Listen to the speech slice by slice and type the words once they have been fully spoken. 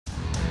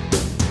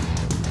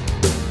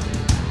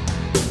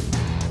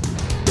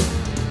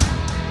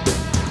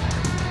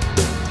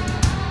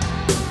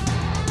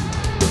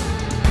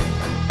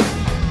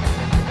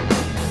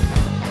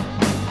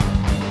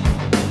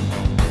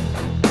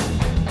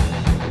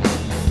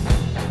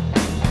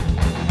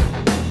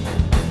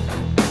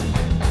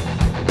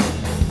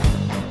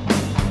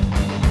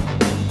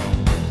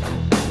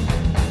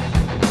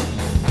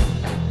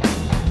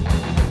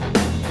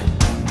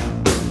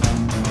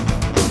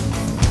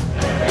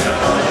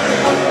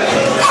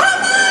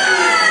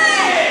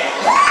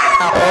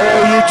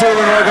YouTube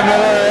and welcome to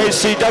another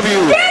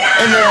ACW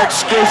Internet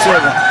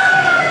exclusive.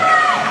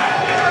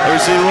 We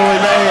see Lillie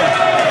Mae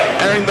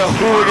entering the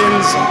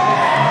Hooligans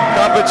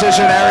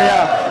competition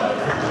area.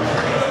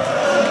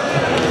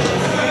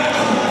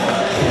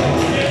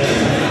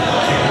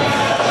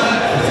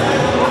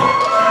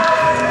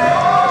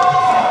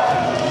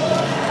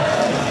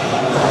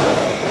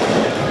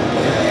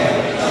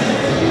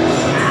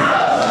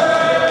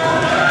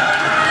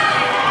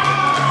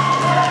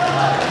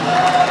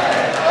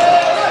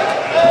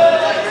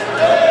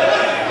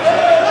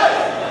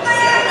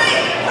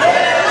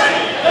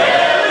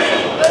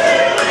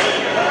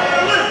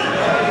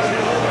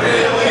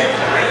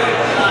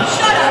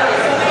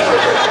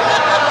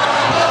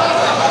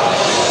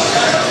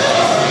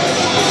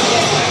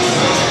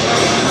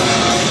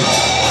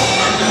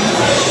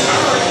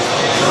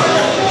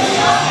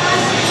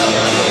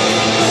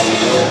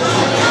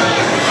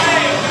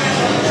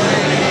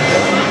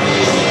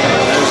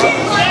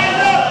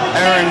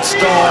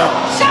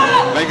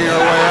 Making her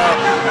way up.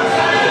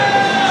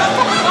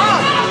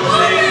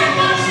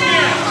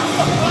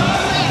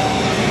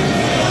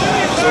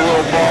 It's a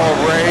little ball of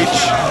rage.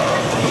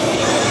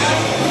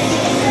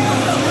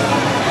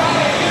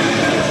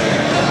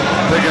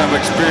 Picking up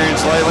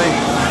experience lately.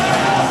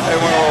 They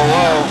went a little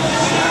low.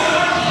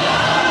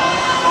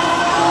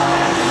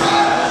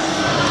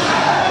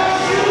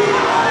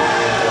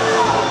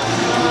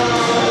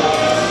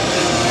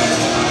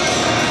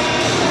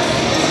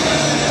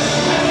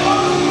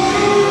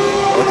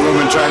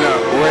 Women trying to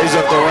raise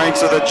up the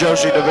ranks of the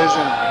Joshi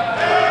division.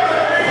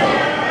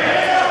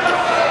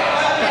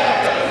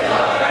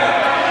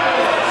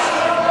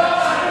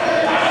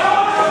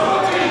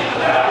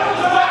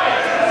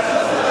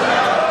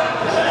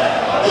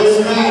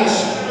 This match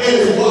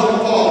is one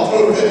fall to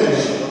a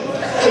finish.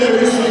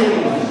 Introducing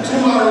to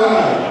my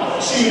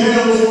right, she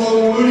hails from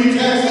Moody,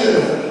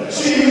 Texas.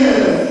 She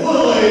is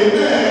Lillie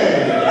Mae.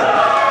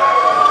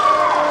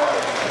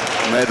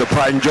 May the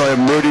pride and joy of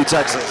Moody,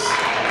 Texas.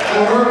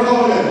 And her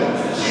opponent,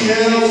 she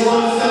hails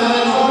from San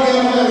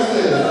Antonio,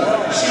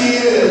 Texas. She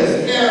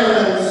is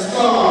Erin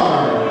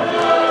Starr.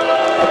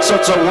 That's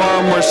such a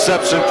warm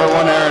reception for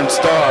one Erin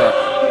Starr.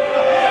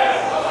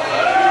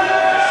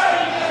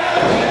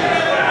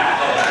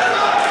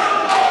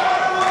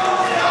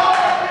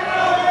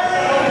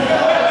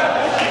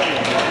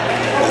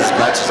 This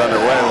match is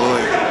underway,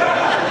 Lillie.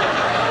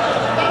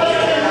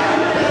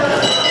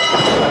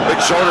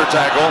 Big shoulder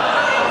tackle.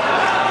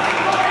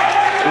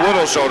 A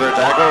little shoulder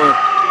tackle.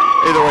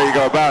 Either way you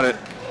go about it.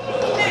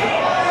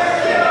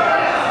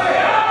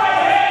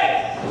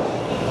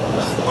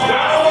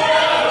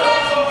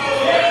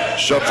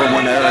 Shove from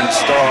one Erin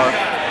Starr.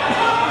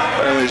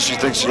 Apparently she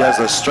thinks she has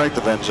a strength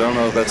advantage. I don't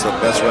know if that's the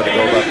best way to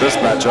go about this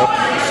matchup.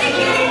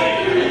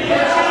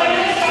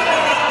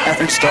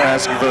 Erin Starr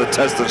asking for the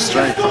test of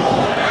strength.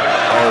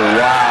 Oh,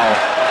 wow.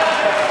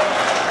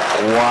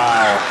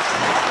 Wow.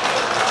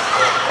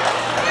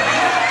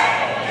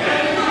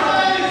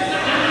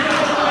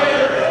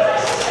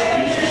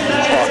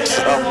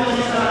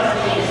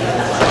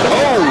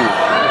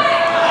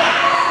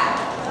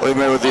 Lillie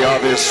Mae with the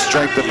obvious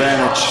strength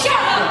advantage.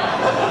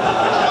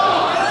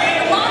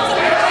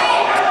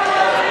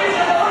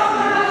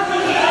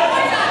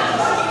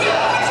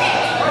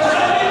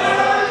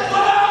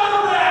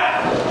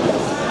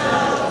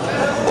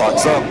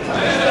 Locks up.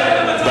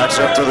 Backs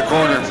her up to the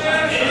corner.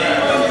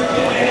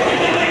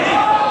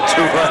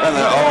 Two right on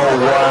there. Oh,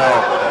 wow.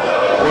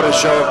 What a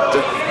show.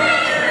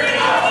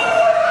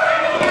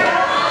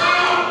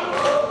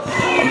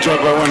 I'm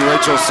joined by one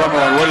Rachel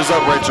Summerlyn. What is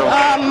up, Rachel?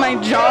 My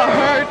jaw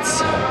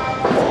hurts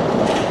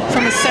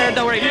from a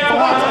cerebral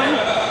fall,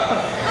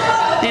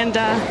 and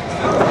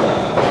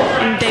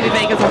Davey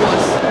Vega's a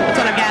wuss. That's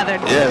what I've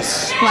gathered.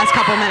 Yes. The last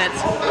couple of minutes.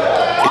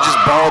 He just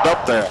balled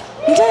up there.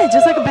 He did,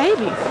 just like a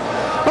baby.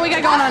 What we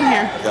got going on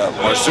here? Got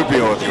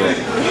Marsupio, if you will.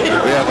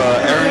 We have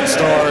Erin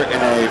Starr in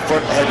a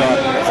foot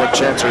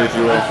chancery, if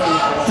you will,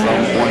 from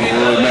one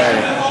Lillie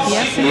Mae.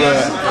 Yes, who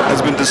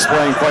has been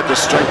displaying quite the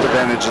strength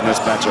advantage in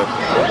this matchup.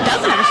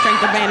 Doesn't have a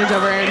strength advantage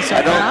over Erin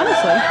Starr,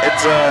 honestly.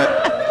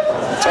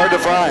 It's hard to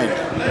find.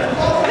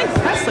 I think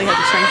Presley had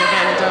the strength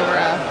advantage over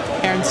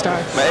Erin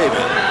Starr. Maybe.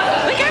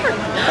 Look ever.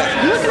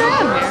 I'm looking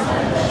around here.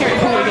 Here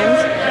at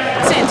Hooligans.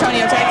 San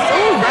Antonio, Texas.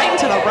 Ooh, right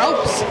into the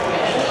ropes.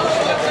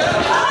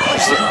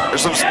 There's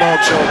some small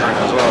children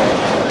as well.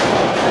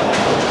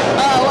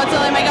 Oh, what's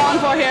Lillie Mae going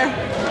for here?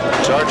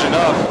 Charging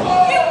up.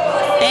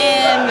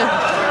 And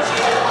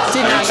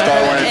did not go Starr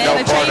through wanted it. no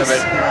And a part chase. of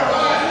it.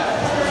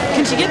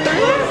 Can she get through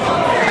there?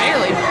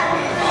 Barely.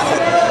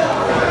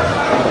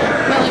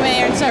 Lillie Mae,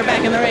 Erin Starr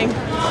back in the ring.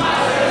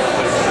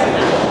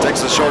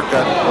 Takes a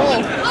shortcut. Oh.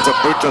 It's a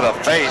boot to the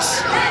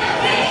face.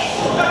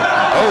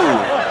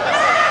 Oh.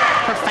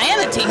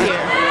 Profanity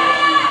here.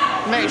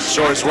 Very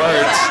Choice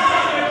words.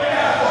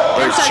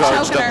 Very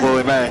charged up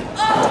Lillie Mae.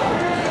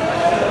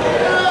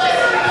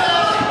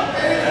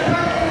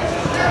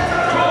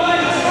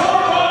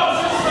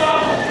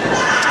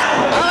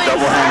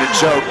 Double-handed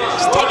choke.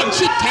 She's taking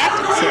cheap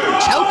tactics here and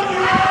choking.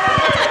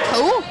 That's not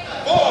cool.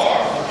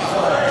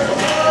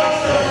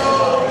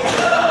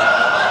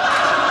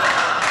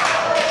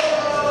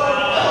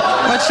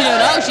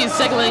 Oh, she's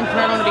signaling for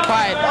everyone to be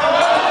quiet.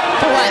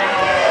 For what?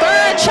 For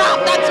a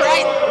chop, that's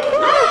right.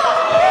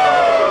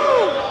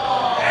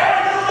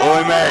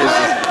 Lillie Mae,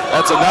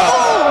 that's enough.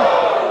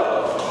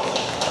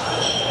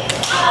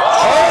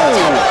 Oh!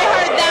 Totally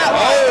heard that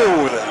one.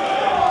 Oh!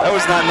 That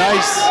was not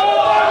nice.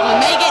 Lillie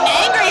Mae getting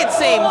angry, it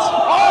seems.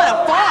 Oh, and a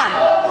farm.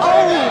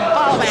 Oh,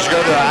 man. Did she go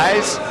to the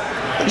eyes?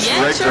 She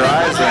raked her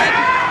eyes in.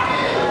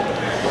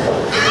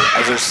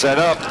 As they're set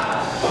up.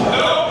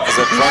 As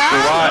they fuck the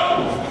lot.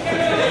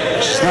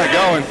 She's not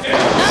going.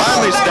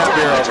 Finally snap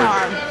her over.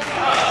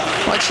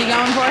 What's she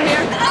going for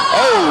here?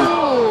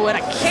 Oh! Oh, and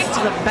a kick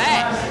to the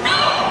back.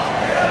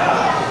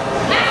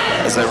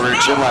 As that rear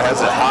chin line has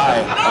it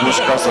high,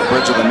 almost across the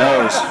bridge of the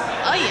nose.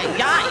 Oh, yeah.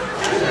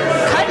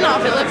 Cutting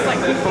off, it looks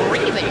like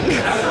breathing.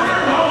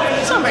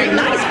 It's not very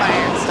nice by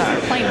Erin Star.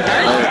 Playing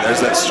dirty.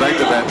 There's that strength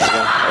event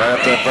right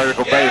up that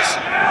vertical base.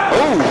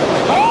 Oh!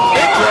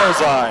 Big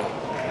clothesline.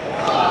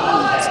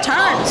 It's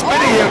turned.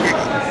 Spinning yoke.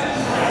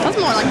 That's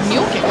more like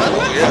mule kick,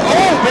 wasn't it? Yeah.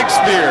 Oh, big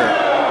spear.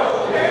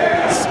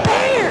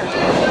 Spear.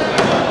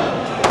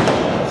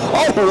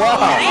 Oh,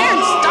 wow. Erin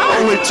Star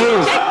Only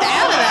two. kicked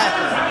out of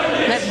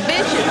that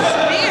vicious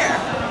spear.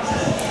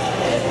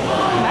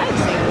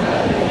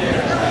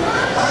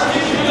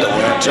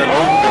 Check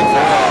on big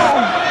forearm.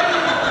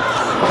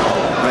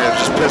 May have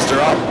just pissed her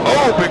off.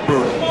 Oh, big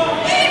boot.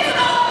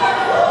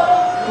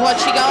 What's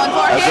she going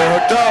for As here? they're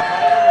hooked up.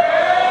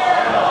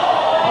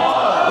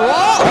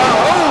 Whoa.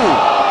 Oh!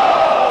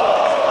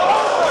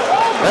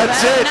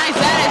 That's it. Nice.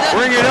 That is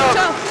Bring it up.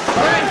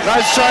 Right.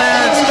 Nice try,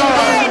 Erin Star.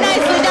 Very